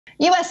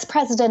US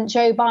President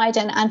Joe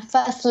Biden and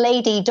First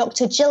Lady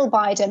Dr. Jill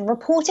Biden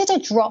reported a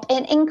drop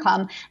in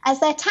income as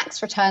their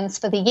tax returns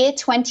for the year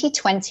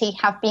 2020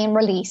 have been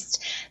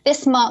released.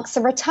 This marks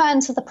a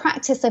return to the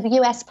practice of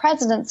US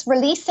presidents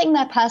releasing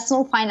their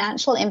personal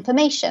financial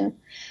information.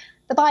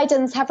 The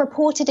Bidens have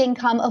reported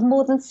income of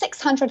more than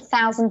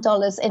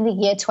 $600,000 in the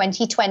year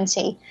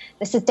 2020.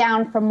 This is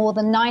down from more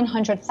than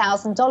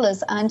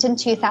 $900,000 earned in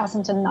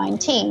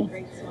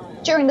 2019.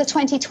 During the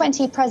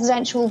 2020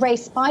 presidential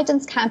race,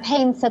 Biden's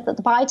campaign said that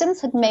the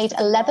Bidens had made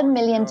 $11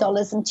 million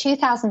in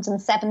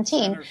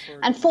 2017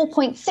 and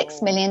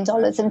 $4.6 million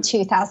in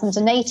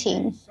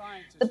 2018.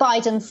 The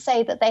Bidens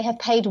say that they have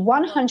paid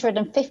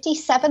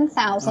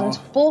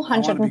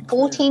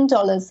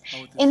 $157,414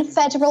 in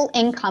federal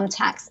income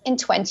tax in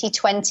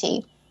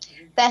 2020.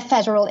 Their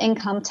federal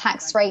income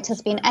tax rate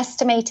has been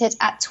estimated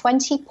at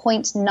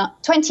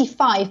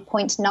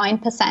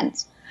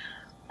 25.9%.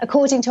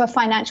 According to a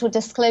financial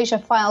disclosure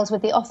filed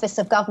with the Office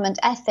of Government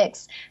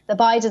Ethics, the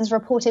Bidens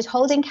reported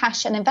holding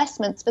cash and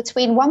investments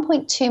between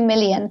 $1.2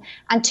 million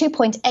and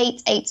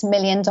 $2.88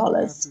 million.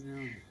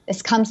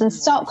 This comes in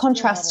stark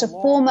contrast to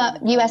former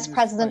US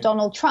President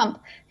Donald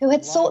Trump, who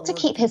had sought to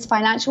keep his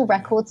financial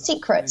records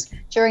secret.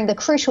 During the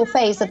crucial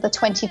phase of the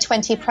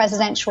 2020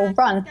 presidential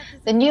run,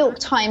 the New York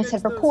Times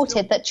had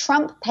reported that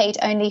Trump paid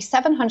only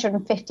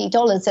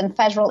 $750 in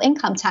federal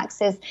income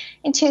taxes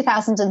in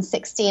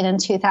 2016 and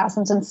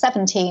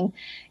 2017.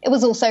 It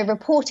was also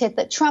reported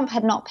that Trump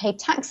had not paid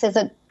taxes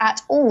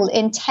at all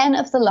in 10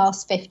 of the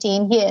last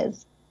 15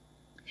 years.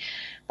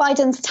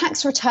 Biden's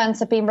tax returns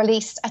have been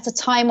released at a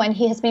time when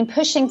he has been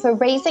pushing for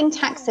raising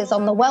taxes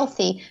on the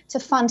wealthy to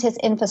fund his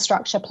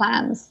infrastructure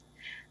plans.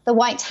 The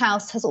White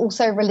House has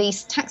also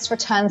released tax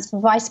returns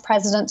for Vice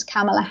President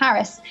Kamala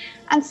Harris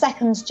and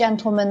Second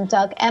Gentleman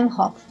Doug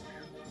Emhoff.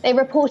 They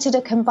reported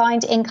a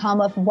combined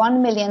income of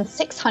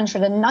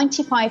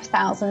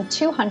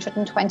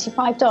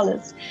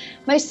 $1,695,225.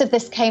 Most of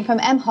this came from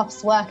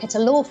Emhoff's work at a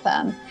law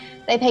firm.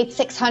 They paid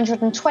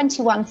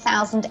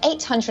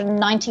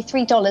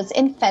 $621,893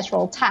 in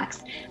federal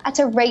tax at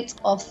a rate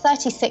of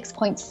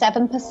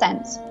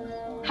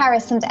 36.7%.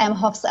 Harris and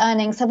Emhoff's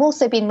earnings have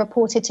also been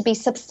reported to be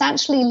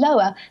substantially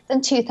lower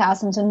than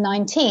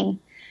 2019.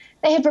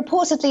 They had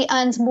reportedly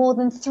earned more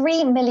than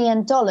 $3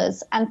 million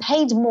and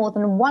paid more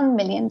than $1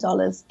 million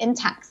in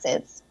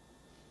taxes.